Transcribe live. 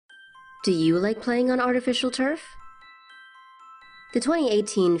Do you like playing on artificial turf? The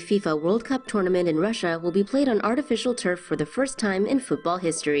 2018 FIFA World Cup tournament in Russia will be played on artificial turf for the first time in football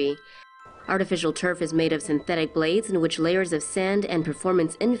history. Artificial turf is made of synthetic blades in which layers of sand and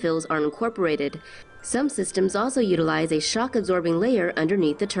performance infills are incorporated. Some systems also utilize a shock-absorbing layer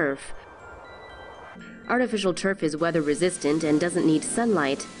underneath the turf. Artificial turf is weather-resistant and doesn't need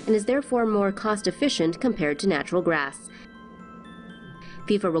sunlight, and is therefore more cost-efficient compared to natural grass.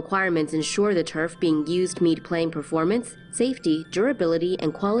 FIFA requirements ensure the turf being used meet playing performance, safety, durability,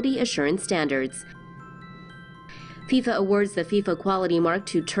 and quality assurance standards. FIFA awards the FIFA Quality Mark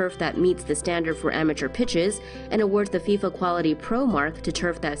to turf that meets the standard for amateur pitches, and awards the FIFA Quality Pro Mark to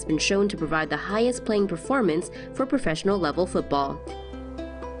turf that's been shown to provide the highest playing performance for professional level football.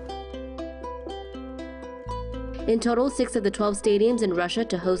 In total, 6 of the 12 stadiums in Russia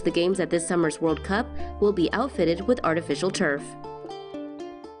to host the games at this summer's World Cup will be outfitted with artificial turf.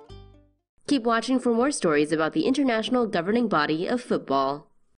 Keep watching for more stories about the international governing body of football.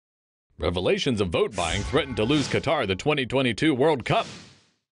 Revelations of vote buying threaten to lose Qatar the 2022 World Cup.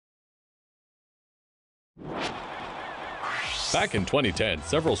 Back in 2010,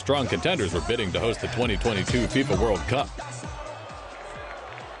 several strong contenders were bidding to host the 2022 FIFA World Cup.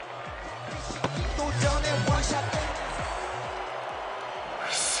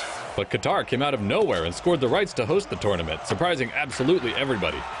 But Qatar came out of nowhere and scored the rights to host the tournament, surprising absolutely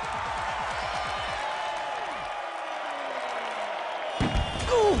everybody.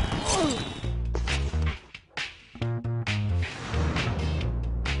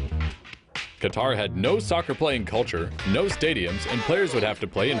 Qatar had no soccer playing culture, no stadiums, and players would have to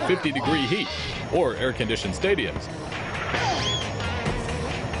play in 50-degree heat or air-conditioned stadiums.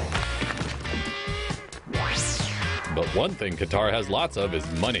 But one thing Qatar has lots of is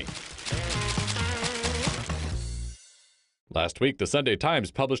money. Last week, the Sunday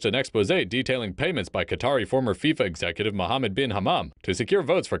Times published an expose detailing payments by Qatari former FIFA executive Mohammed bin Hammam to secure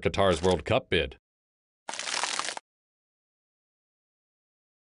votes for Qatar's World Cup bid.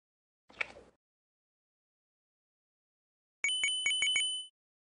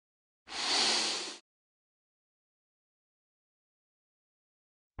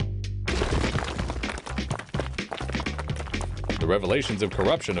 The revelations of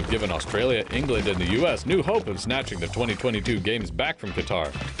corruption have given Australia, England, and the US new hope of snatching the 2022 games back from Qatar.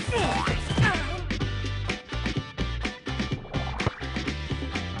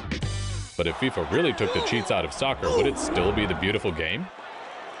 But if FIFA really took the cheats out of soccer, would it still be the beautiful game?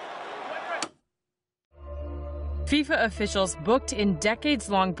 FIFA officials booked in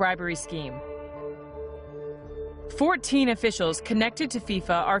decades-long bribery scheme. 14 officials connected to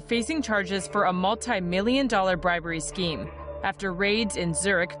FIFA are facing charges for a multi-million-dollar bribery scheme after raids in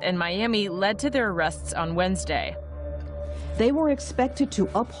Zurich and Miami led to their arrests on Wednesday. They were expected to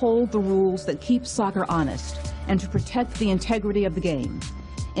uphold the rules that keep soccer honest and to protect the integrity of the game.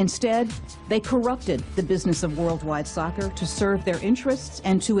 Instead, they corrupted the business of worldwide soccer to serve their interests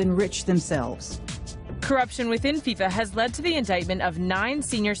and to enrich themselves. Corruption within FIFA has led to the indictment of 9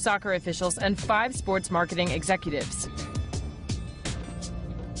 senior soccer officials and 5 sports marketing executives.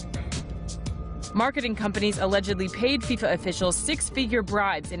 Marketing companies allegedly paid FIFA officials 6-figure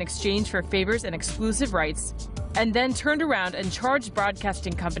bribes in exchange for favors and exclusive rights, and then turned around and charged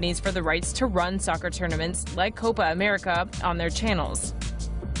broadcasting companies for the rights to run soccer tournaments like Copa America on their channels.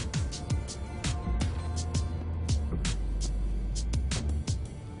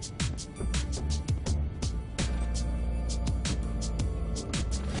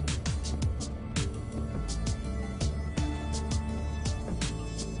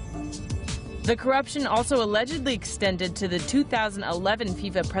 The corruption also allegedly extended to the 2011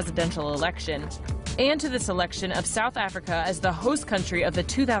 FIFA presidential election and to the selection of South Africa as the host country of the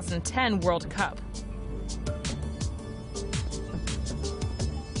 2010 World Cup.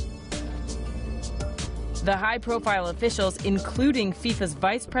 The high-profile officials, including FIFA's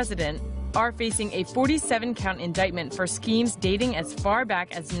vice president, are facing a 47-count indictment for schemes dating as far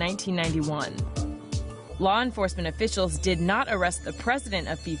back as 1991. Law enforcement officials did not arrest the president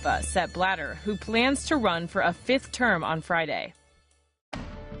of FIFA, Sepp Blatter, who plans to run for a 5th term on Friday.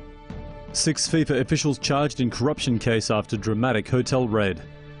 6 FIFA officials charged in corruption case after dramatic hotel raid.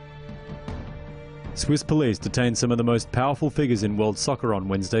 Swiss police detained some of the most powerful figures in world soccer on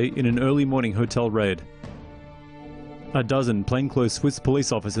Wednesday in an early morning hotel raid. A dozen plainclothes Swiss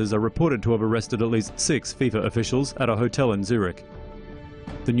police officers are reported to have arrested at least 6 FIFA officials at a hotel in Zurich.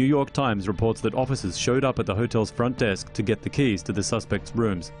 The New York Times reports that officers showed up at the hotel's front desk to get the keys to the suspects'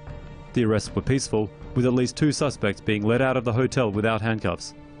 rooms. The arrests were peaceful, with at least 2 suspects being let out of the hotel without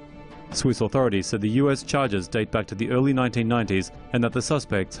handcuffs. Swiss authorities said the US charges date back to the early 1990s and that the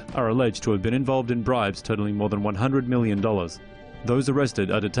suspects are alleged to have been involved in bribes totaling more than $100 million. Those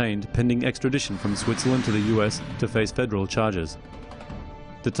arrested are detained pending extradition from Switzerland to the US to face federal charges.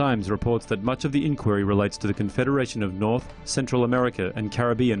 The Times reports that much of the inquiry relates to the Confederation of North, Central America and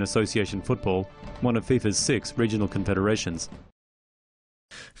Caribbean Association Football, one of FIFA's 6 regional confederations.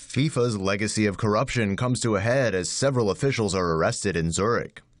 FIFA's legacy of corruption comes to a head as several officials are arrested in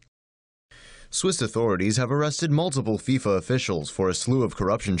Zurich. Swiss authorities have arrested multiple FIFA officials for a slew of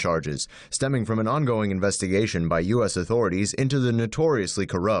corruption charges, stemming from an ongoing investigation by U.S. authorities into the notoriously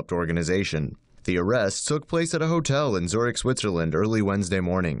corrupt organization. The arrests took place at a hotel in Zurich, Switzerland early Wednesday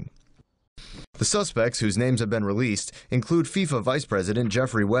morning. The suspects, whose names have been released, include FIFA Vice President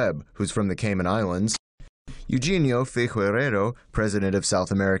Jeffrey Webb, who's from the Cayman Islands, Eugenio Figueiredo, president of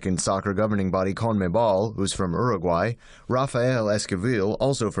South American soccer governing body CONMEBOL, who's from Uruguay, Rafael Esquivel,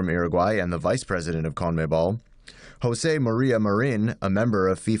 also from Uruguay and the vice president of CONMEBOL, Jose Maria Marin, a member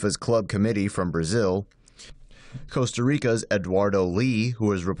of FIFA's club committee from Brazil, Costa Rica's Eduardo Lee, who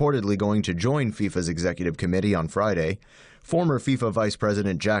is reportedly going to join FIFA's executive committee on Friday, former FIFA vice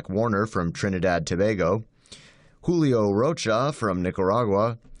president Jack Warner from Trinidad Tobago, Julio Rocha from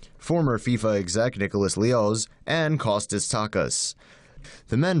Nicaragua, former FIFA exec Nicolas Lioz, and Kostas Takas.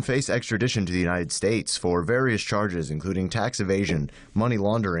 The men face extradition to the United States for various charges including tax evasion, money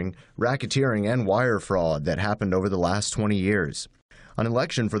laundering, racketeering, and wire fraud that happened over the last 20 years. An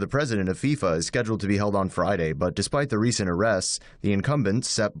election for the president of FIFA is scheduled to be held on Friday, but despite the recent arrests, the incumbent,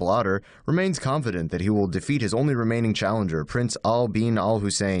 Sepp Blatter, remains confident that he will defeat his only remaining challenger, Prince Al bin Al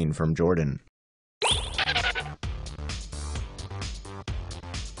Hussein from Jordan.